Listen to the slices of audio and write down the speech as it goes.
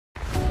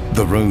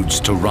The roads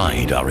to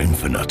ride are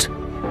infinite,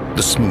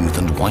 the smooth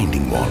and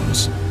winding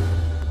ones,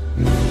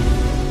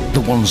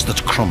 the ones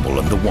that crumble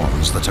and the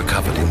ones that are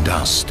covered in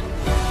dust,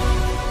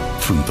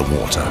 through the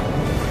water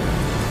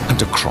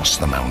and across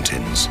the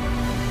mountains.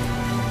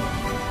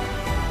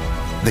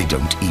 They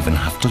don't even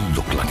have to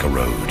look like a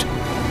road.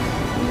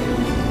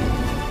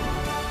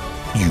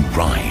 You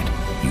ride,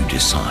 you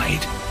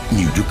decide.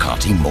 New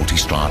Ducati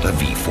Multistrada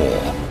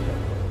V4.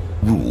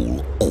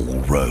 Rule all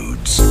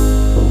roads.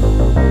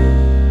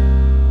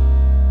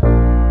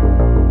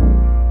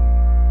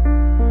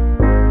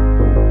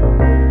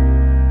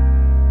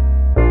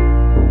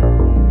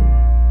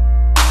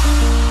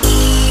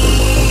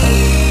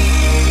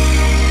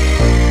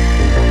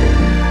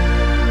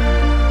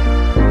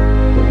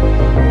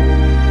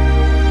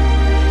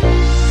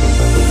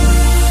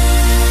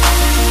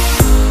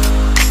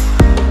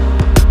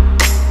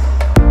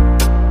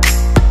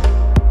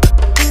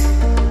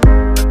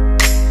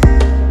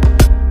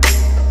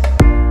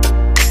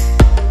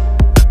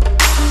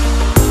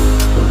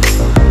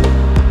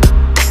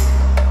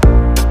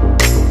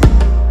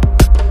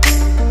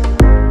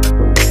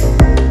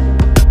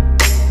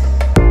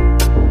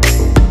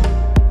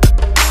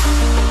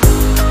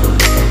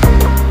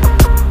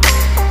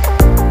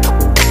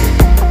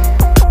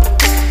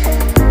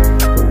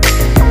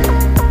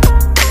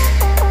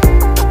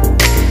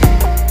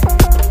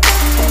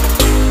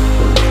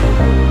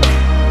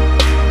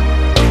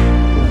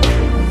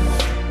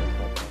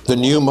 The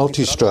new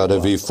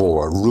Multistrada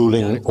V4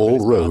 ruling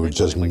all roads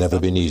has never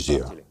been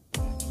easier.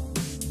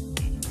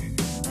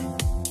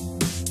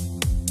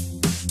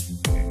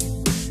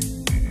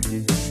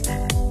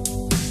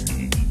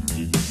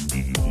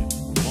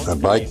 A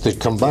bike that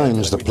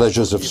combines the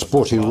pleasures of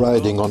sporty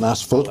riding on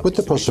asphalt with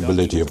the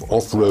possibility of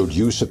off-road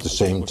use at the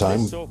same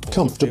time,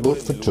 comfortable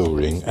for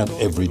touring and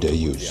everyday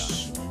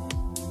use.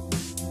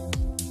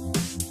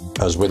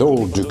 As with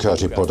all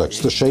Ducati products,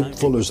 the shape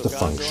follows the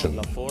function.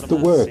 The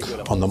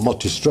work on the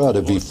Multistrada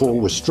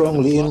V4 was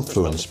strongly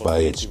influenced by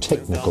its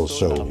technical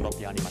soul.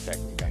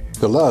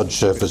 The large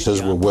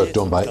surfaces were worked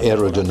on by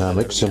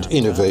aerodynamics and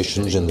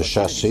innovations in the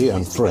chassis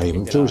and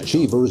frame to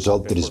achieve a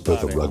result that is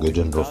both rugged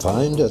and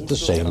refined at the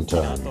same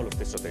time.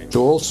 To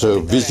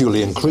also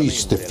visually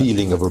increase the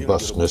feeling of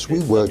robustness, we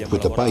worked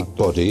with the bike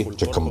body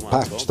to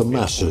compact the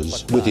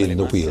masses within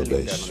the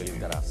wheelbase.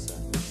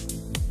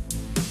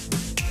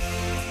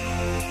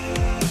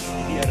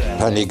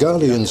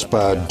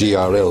 Panigale-inspired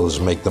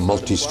DRLs make the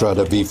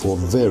Multistrada V4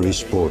 very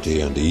sporty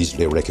and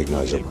easily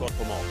recognizable.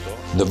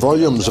 The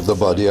volumes of the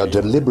body are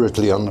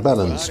deliberately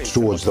unbalanced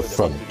towards the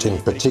front.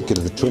 In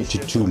particular, the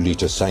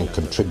 22-litre tank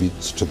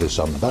contributes to this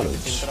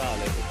unbalance.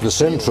 The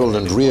central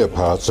and rear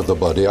parts of the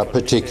body are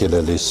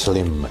particularly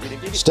slim.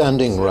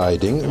 Standing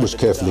riding was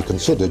carefully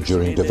considered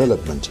during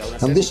development,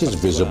 and this is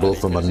visible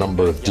from a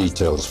number of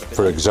details.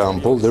 For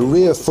example, the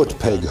rear foot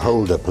peg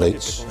holder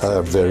plates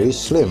are very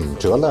slim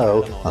to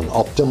allow an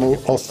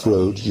optimal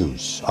off-road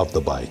use of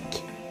the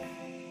bike.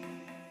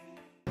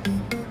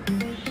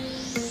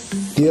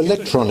 The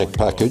electronic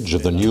package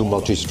of the new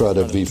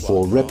Multistrada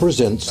V4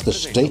 represents the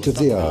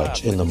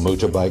state-of-the-art in the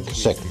motorbike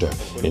sector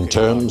in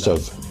terms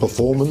of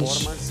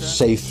performance,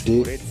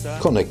 safety,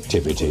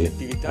 connectivity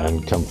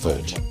and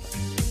comfort.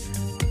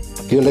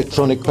 The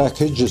electronic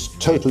package is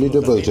totally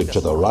devoted to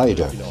the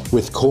rider,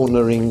 with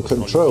cornering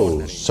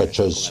controls such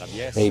as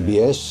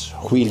ABS,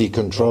 wheelie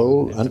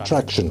control and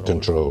traction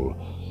control,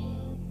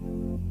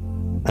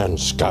 and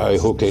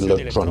skyhook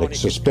electronic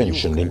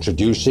suspension,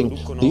 introducing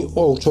the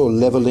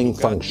auto-leveling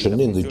function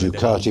in the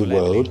Ducati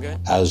world.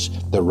 As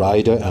the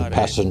rider and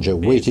passenger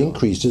weight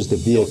increases, the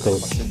vehicle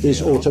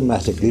is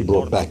automatically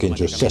brought back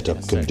into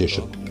setup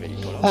condition,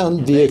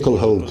 and vehicle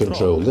hold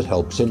control that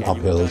helps in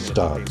uphill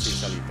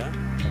starts.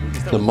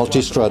 The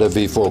Multistrada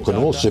V4 can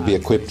also be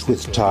equipped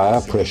with tire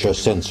pressure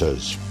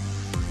sensors.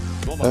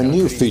 A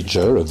new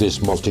feature of this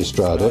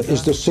Multistrada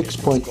is the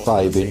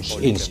 6.5-inch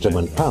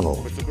instrument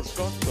panel.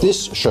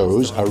 This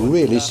shows a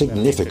really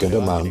significant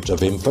amount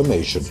of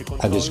information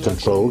and is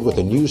controlled with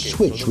a new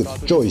switch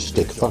with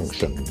joystick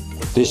function.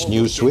 This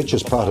new switch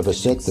is part of a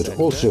set that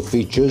also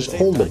features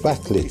all the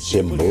backlit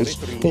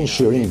symbols,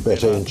 ensuring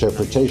better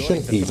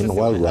interpretation even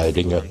while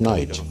riding at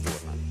night.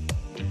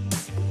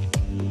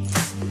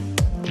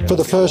 For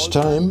the first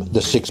time,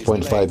 the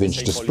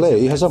 6.5-inch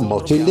display has a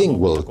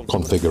multilingual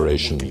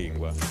configuration.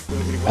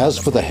 As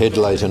for the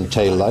headlight and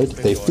taillight,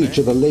 they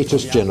feature the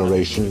latest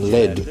generation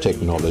LED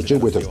technology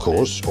with, of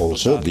course,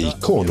 also the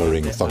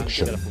cornering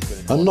function.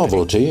 A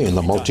novelty in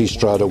the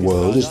Multistrada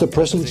world is the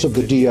presence of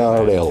the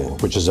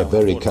DRL, which is a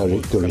very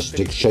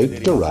characteristic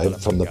shape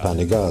derived from the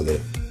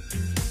Panigale.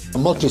 The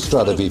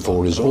Multistrada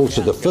V4 is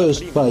also the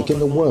first bike in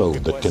the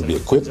world that can be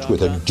equipped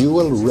with a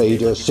dual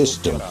radar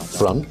system,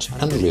 front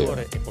and rear.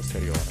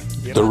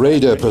 The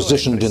radar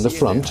positioned in the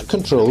front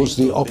controls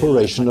the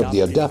operation of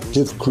the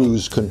adaptive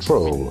cruise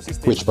control,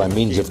 which by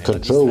means of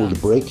controlled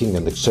braking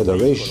and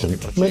acceleration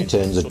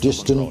maintains a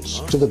distance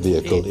to the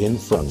vehicle in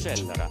front.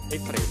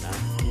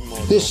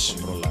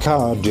 This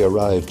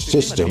car-derived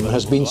system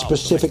has been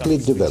specifically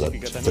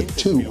developed for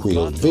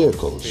two-wheeled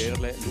vehicles.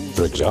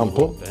 For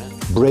example,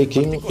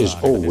 braking is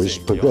always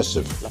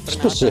progressive,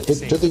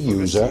 specific to the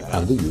user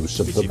and the use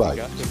of the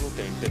bike.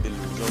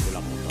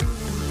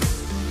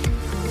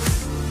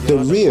 The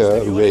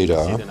rear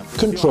radar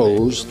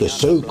controls the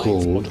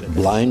so-called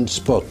blind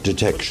spot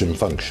detection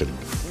function.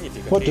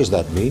 What does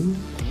that mean?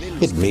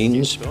 It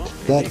means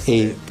that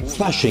a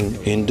flashing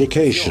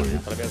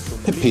indication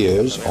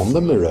appears on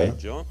the mirror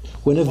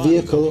when a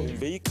vehicle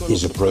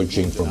is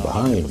approaching from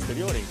behind,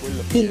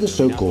 in the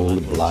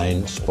so-called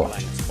blind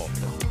spot.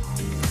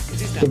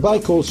 The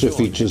bike also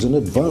features an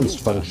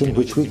advanced function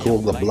which we call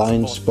the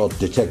Blind Spot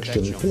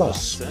Detection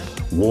Plus,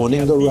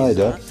 warning the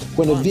rider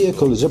when a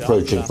vehicle is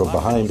approaching from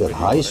behind at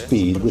high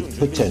speed with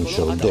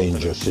potential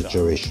danger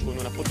situation.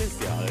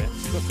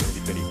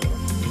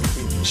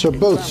 So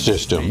both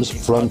systems,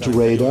 front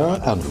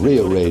radar and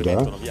rear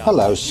radar,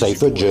 allow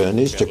safer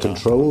journeys to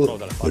control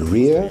the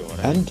rear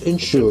and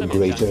ensure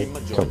greater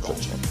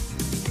comfort.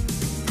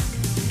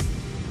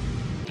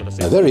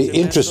 A very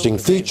interesting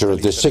feature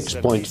of this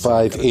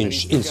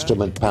 6.5-inch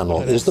instrument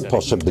panel is the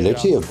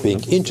possibility of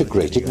being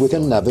integrated with a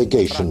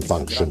navigation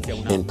function.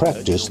 In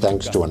practice,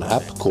 thanks to an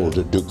app called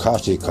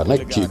Ducati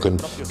Connect, you can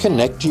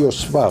connect your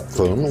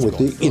smartphone with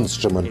the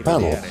instrument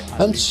panel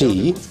and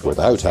see,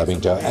 without having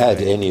to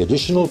add any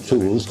additional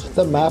tools,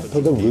 the map,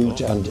 the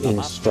route and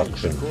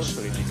instructions.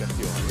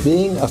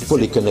 Being a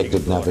fully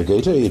connected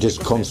navigator, it is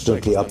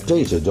constantly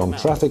updated on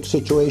traffic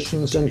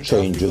situations and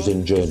changes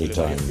in journey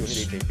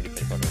times.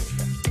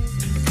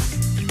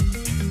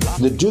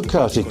 The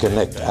Ducati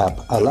Connect app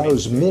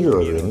allows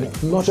mirroring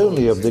not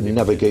only of the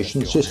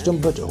navigation system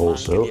but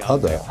also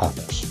other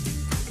apps.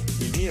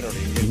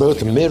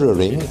 Both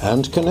mirroring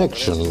and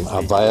connection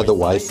are via the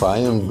Wi-Fi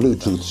and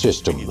Bluetooth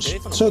systems,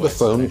 so the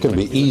phone can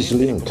be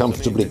easily and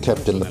comfortably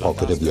kept in the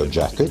pocket of your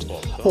jacket,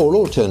 or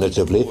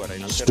alternatively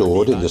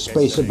stored in the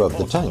space above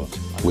the tank,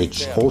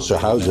 which also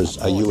houses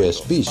a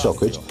USB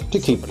socket to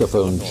keep the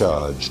phone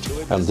charged,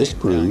 and this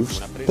proves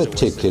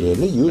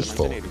particularly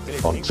useful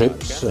on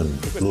trips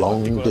and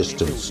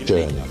long-distance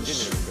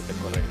journeys.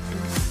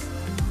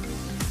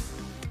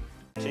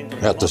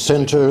 At the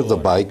center of the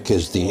bike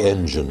is the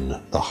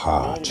engine, the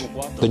heart.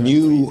 The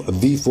new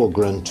V4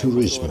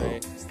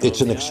 Granturismo.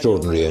 It's an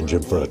extraordinary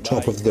engine for a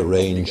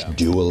top-of-the-range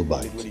dual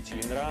bike.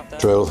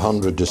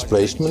 1200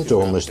 displacement,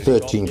 almost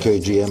 13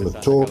 kgm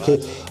of torque,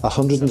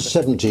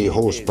 170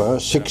 horsepower,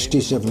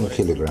 67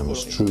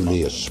 kilograms,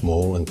 truly a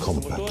small and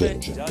compact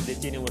engine.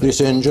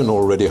 This engine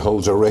already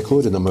holds a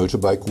record in the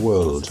motorbike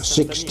world,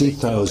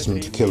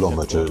 60,000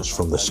 kilometers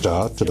from the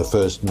start to the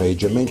first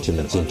major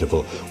maintenance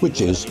interval,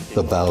 which is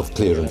the valve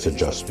clearance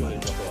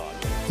adjustment.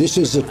 This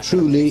is a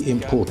truly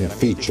important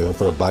feature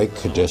for a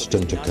bike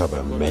destined to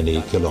cover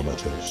many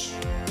kilometers.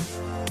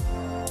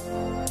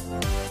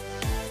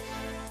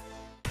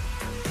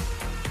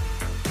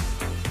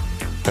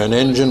 An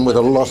engine with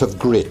a lot of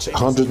grit,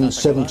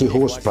 170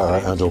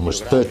 horsepower and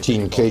almost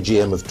 13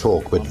 kgm of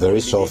torque, but very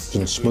soft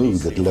and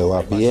smooth at low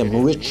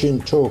RPM, rich in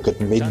torque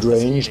at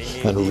mid-range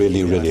and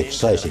really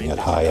exciting at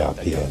high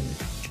RPM.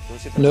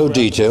 No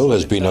detail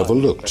has been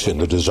overlooked in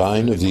the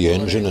design of the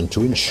engine and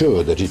to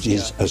ensure that it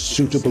is as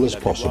suitable as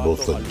possible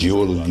for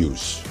dual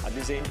use.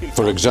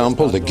 For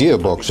example, the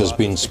gearbox has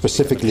been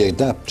specifically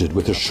adapted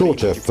with a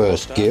shorter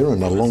first gear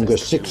and a longer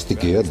sixth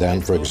gear than,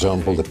 for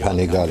example, the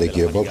Panigale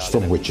gearbox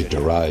from which it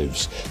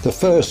derives. The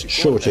first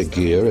shorter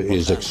gear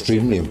is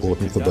extremely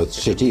important for both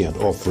city and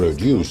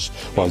off-road use,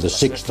 while the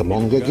sixth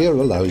longer gear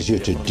allows you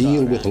to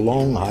deal with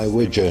long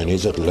highway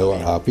journeys at lower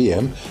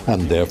RPM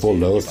and therefore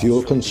lower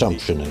fuel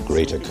consumption and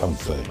greater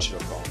comfort.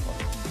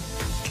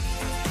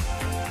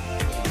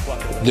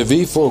 The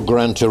V4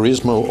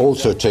 Granturismo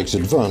also takes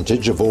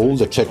advantage of all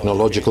the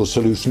technological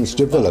solutions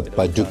developed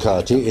by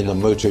Ducati in the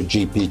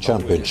MotoGP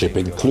Championship,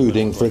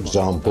 including, for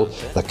example,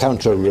 the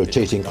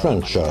counter-rotating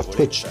crankshaft,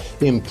 which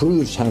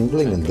improves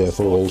handling and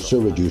therefore also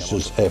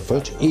reduces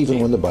effort, even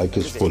when the bike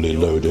is fully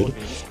loaded,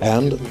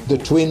 and the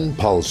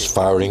twin-pulse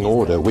firing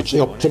order, which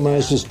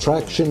optimizes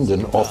traction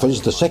and offers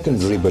the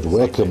secondary but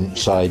welcome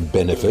side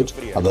benefit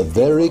of a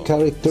very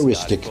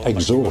characteristic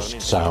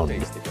exhaust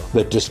sound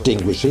that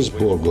distinguishes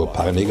Borgo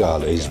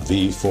Panigale's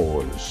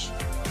V4s.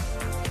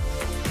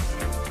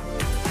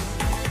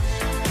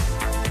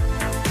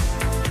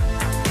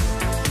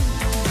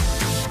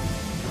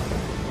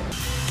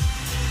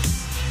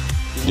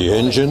 The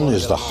engine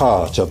is the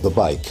heart of the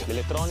bike.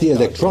 The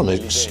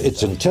electronics,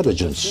 its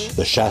intelligence.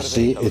 The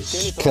chassis,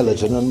 its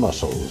skeleton and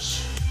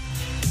muscles.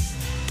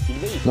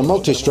 The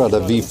Multistrada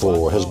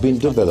V4 has been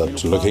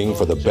developed looking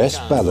for the best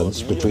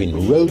balance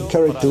between road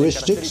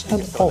characteristics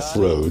and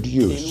off-road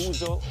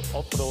use.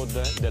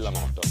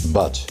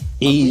 But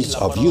ease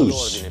of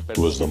use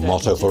was the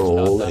motto for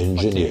all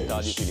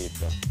engineers.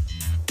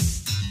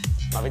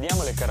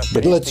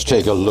 But let's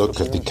take a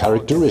look at the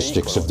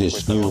characteristics of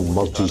this new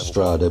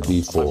Multistrada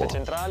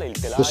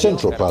V4. The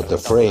central part, the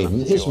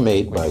frame, is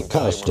made by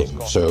casting,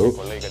 so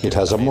it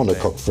has a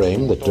monocoque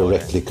frame that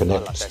directly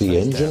connects the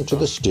engine to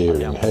the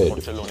steering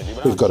head.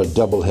 We've got a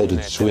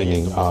double-headed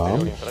swinging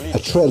arm, a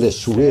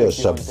trellis rear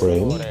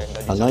subframe,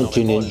 a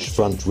 19-inch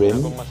front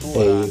rim,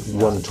 a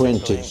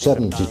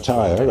 120/70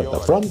 tyre at the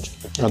front,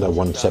 and a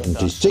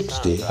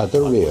 170/60 at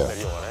the rear.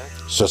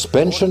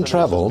 Suspension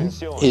travel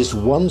is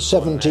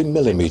 170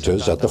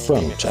 millimeters at the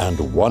front and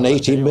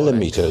 180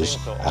 millimeters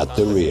at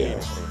the rear.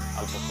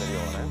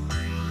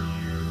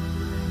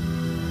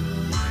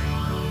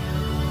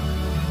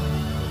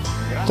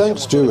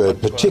 Thanks to a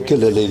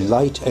particularly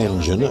light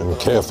engine and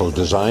careful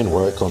design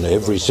work on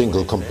every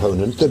single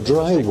component, the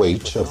dry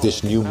weight of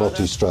this new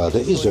Multistrada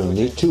is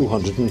only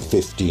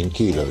 215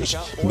 kilos,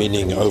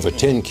 meaning over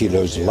 10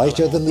 kilos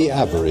lighter than the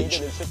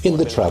average in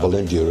the travel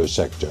enduro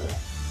sector.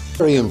 A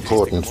very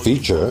important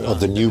feature of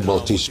the new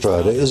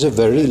Multistrada is a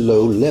very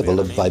low level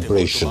of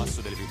vibration.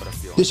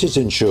 This is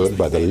ensured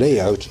by the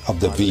layout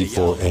of the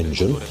V4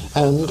 engine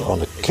and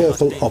on a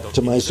careful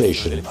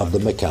optimization of the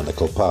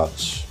mechanical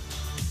parts.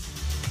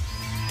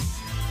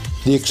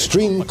 The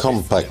extreme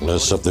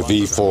compactness of the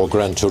V4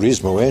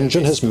 Granturismo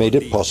engine has made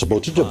it possible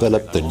to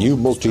develop the new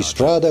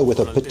Multistrada with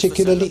a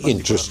particularly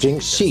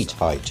interesting seat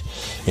height.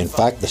 In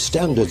fact, the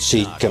standard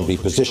seat can be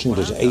positioned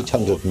as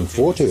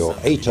 840 or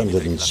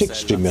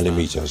 860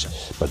 millimeters,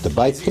 but the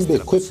bike can be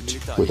equipped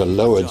with a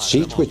lowered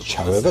seat which,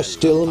 however,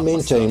 still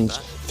maintains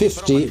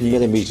 50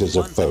 millimeters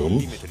of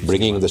foam,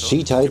 bringing the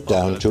seat height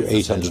down to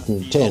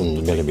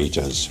 810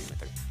 millimeters.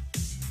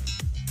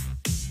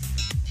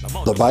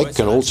 The bike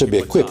can also be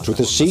equipped with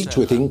a seat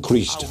with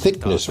increased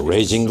thickness,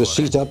 raising the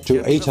seat up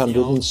to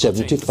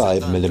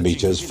 875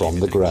 millimeters from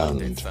the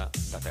ground.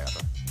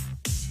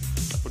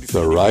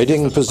 The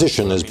riding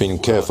position has been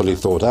carefully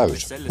thought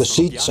out. The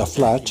seats are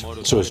flat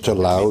so as to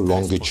allow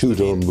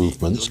longitudinal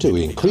movements to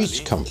increase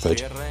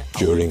comfort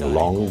during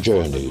long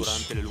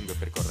journeys.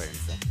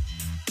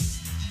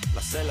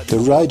 The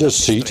rider's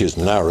seat is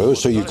narrow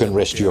so you can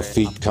rest your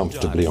feet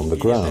comfortably on the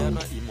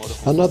ground.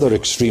 Another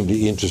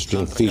extremely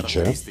interesting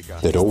feature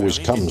that always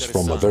comes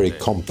from a very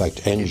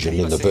compact engine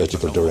in the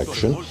vertical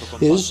direction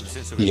is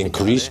the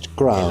increased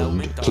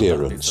ground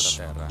clearance.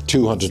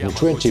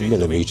 220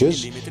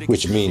 millimeters,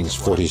 which means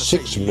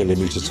 46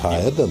 millimeters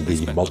higher than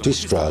the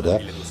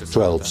Multistrada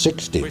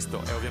 1260.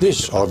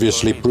 This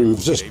obviously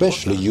proves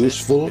especially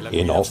useful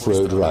in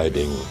off-road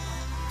riding.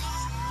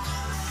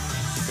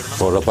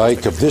 For a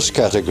bike of this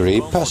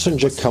category,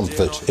 passenger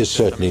comfort is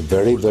certainly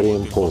very, very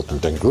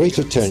important, and great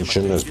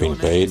attention has been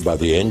paid by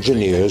the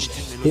engineers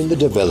in the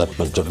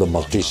development of the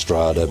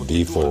Multistrada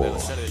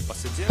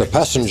V4. The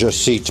passenger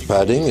seat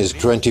padding is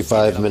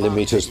 25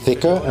 millimeters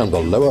thicker and the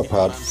lower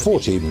part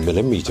 40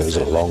 millimeters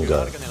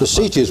longer. The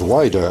seat is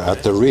wider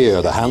at the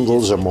rear, the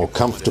handles are more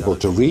comfortable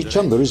to reach,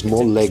 and there is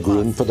more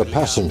legroom for the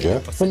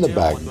passenger when the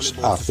bags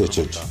are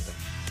fitted.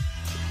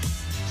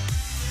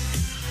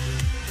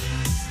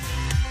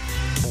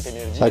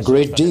 A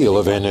great deal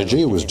of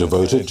energy was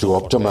devoted to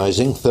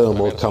optimizing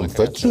thermal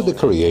comfort through the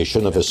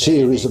creation of a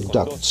series of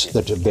ducts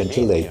that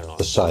ventilate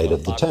the side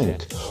of the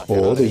tank,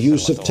 or the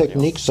use of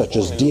techniques such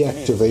as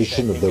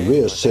deactivation of the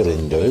rear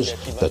cylinders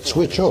that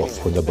switch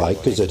off when the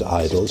bike is at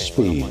idle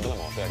speed.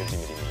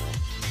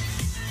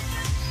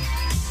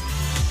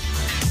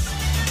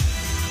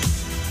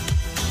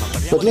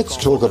 But let's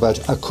talk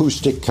about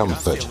acoustic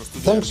comfort.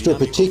 Thanks to a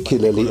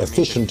particularly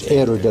efficient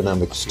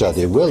aerodynamic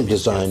study,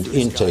 well-designed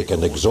intake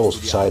and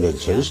exhaust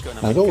silencers,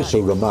 and also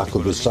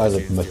remarkably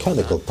silent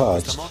mechanical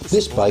parts,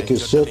 this bike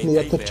is certainly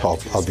at the top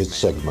of its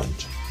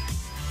segment.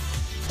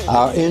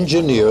 Our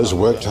engineers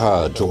worked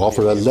hard to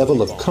offer a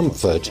level of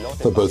comfort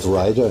for both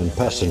rider and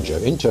passenger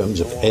in terms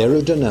of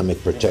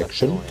aerodynamic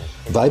protection,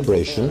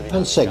 vibration,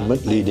 and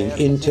segment-leading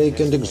intake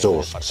and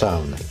exhaust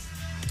sound.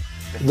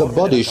 The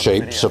body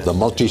shapes of the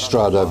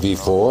Multistrada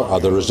V4 are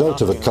the result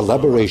of a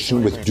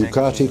collaboration with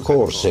Ducati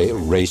Corse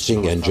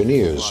racing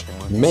engineers.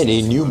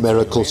 Many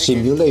numerical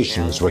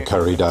simulations were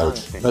carried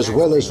out, as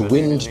well as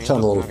wind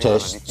tunnel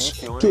tests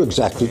to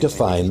exactly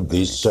define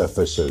these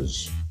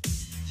surfaces.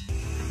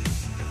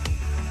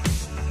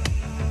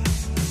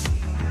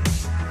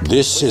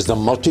 This is the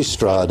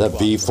Multistrada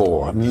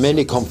V4,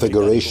 many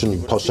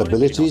configuration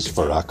possibilities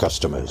for our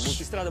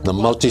customers. The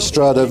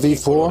Multistrada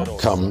V4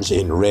 comes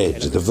in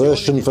red, the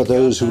version for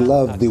those who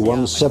love the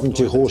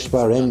 170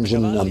 horsepower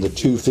engine and the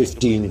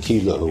 215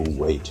 kilo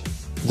weight.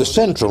 The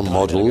central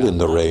model in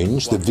the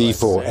range, the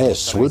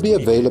V4S, will be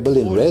available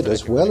in red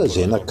as well as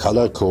in a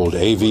color called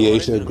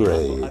Aviator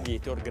Grey.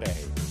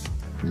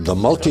 The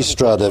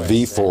Multistrada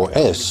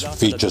V4S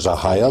features a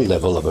higher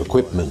level of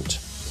equipment.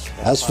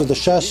 As for the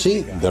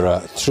chassis, there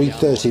are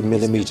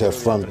 330mm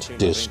front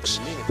discs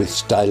with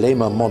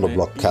Stylema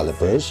monoblock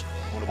calipers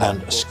and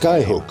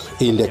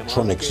Skyhook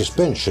electronic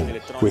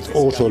suspension with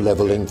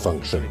auto-leveling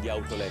function.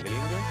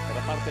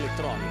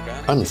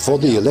 And for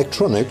the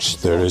electronics,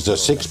 there is a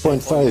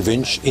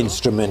 6.5-inch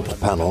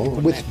instrument panel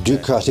with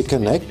Ducati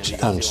Connect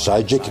and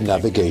Cygic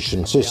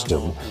navigation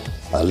system,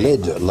 a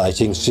LED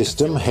lighting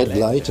system,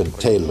 headlight and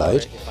tail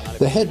light.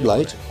 The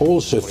headlight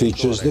also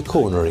features the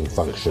cornering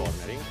function.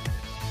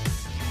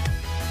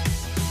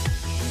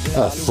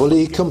 A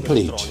fully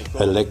complete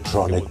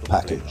electronic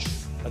package.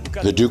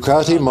 The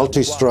Ducati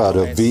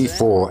Multistrada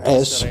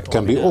V4S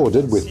can be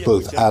ordered with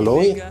both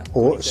alloy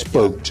or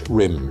spoked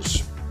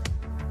rims.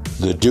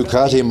 The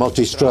Ducati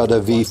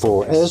Multistrada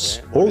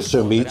V4S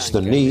also meets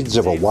the needs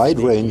of a wide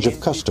range of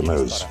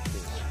customers.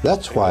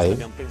 That's why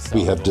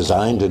we have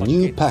designed a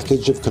new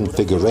package of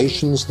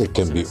configurations that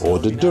can be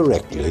ordered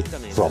directly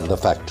from the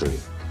factory.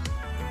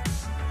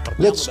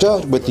 Let's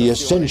start with the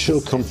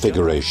essential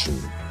configuration.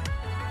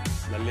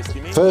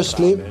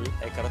 Firstly,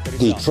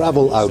 the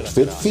travel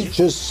outfit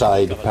features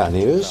side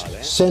panniers,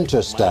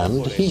 center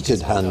stand,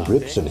 heated hand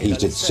grips and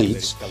heated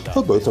seats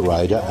for both the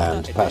rider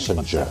and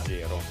passenger.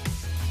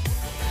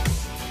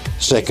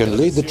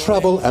 Secondly, the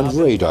travel and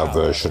radar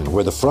version,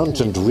 where the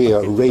front and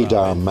rear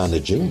radar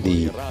managing,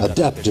 the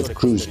adaptive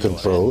cruise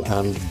control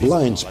and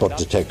blind spot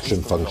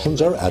detection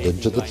functions are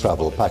added to the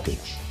travel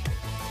package.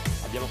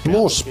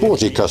 More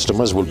sporty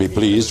customers will be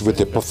pleased with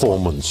the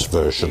performance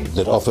version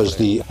that offers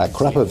the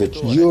Akrapovic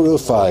Euro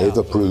 5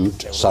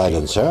 approved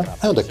silencer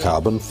and a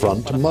carbon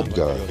front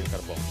mudguard.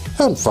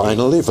 And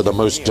finally, for the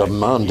most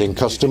demanding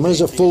customers,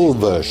 a full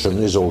version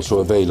is also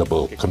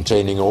available,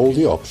 containing all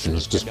the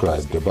options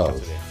described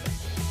above.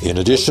 In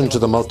addition to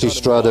the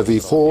Multistrada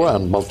V4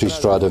 and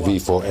Multistrada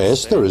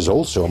V4S, there is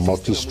also a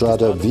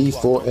Multistrada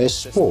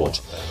V4S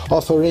Sport,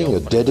 offering a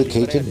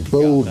dedicated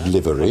bold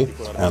livery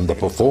and the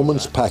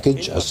performance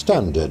package a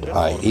standard,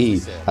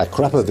 i.e.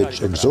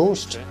 Akrapovic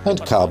exhaust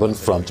and carbon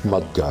front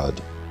mudguard.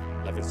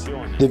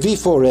 The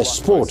V4S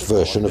Sport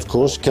version, of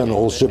course, can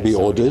also be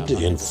ordered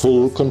in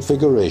full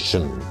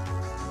configuration.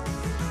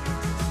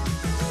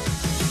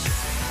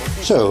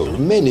 So,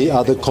 many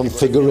other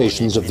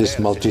configurations of this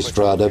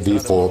Multistrada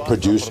V4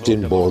 produced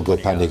in Borgo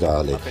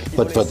Panigale.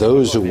 But for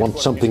those who want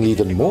something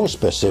even more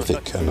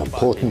specific, an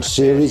important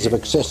series of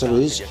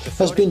accessories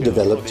has been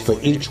developed for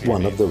each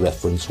one of the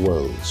reference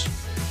worlds.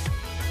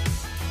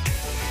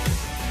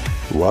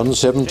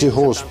 170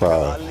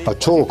 horsepower, a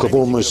torque of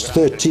almost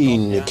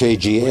 13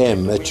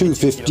 kgm, a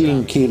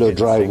 215 kilo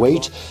dry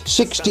weight,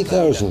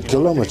 60,000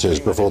 kilometers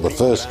before the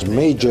first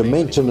major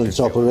maintenance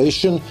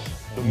operation.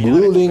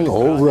 Ruling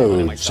all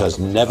roads has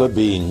never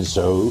been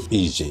so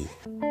easy.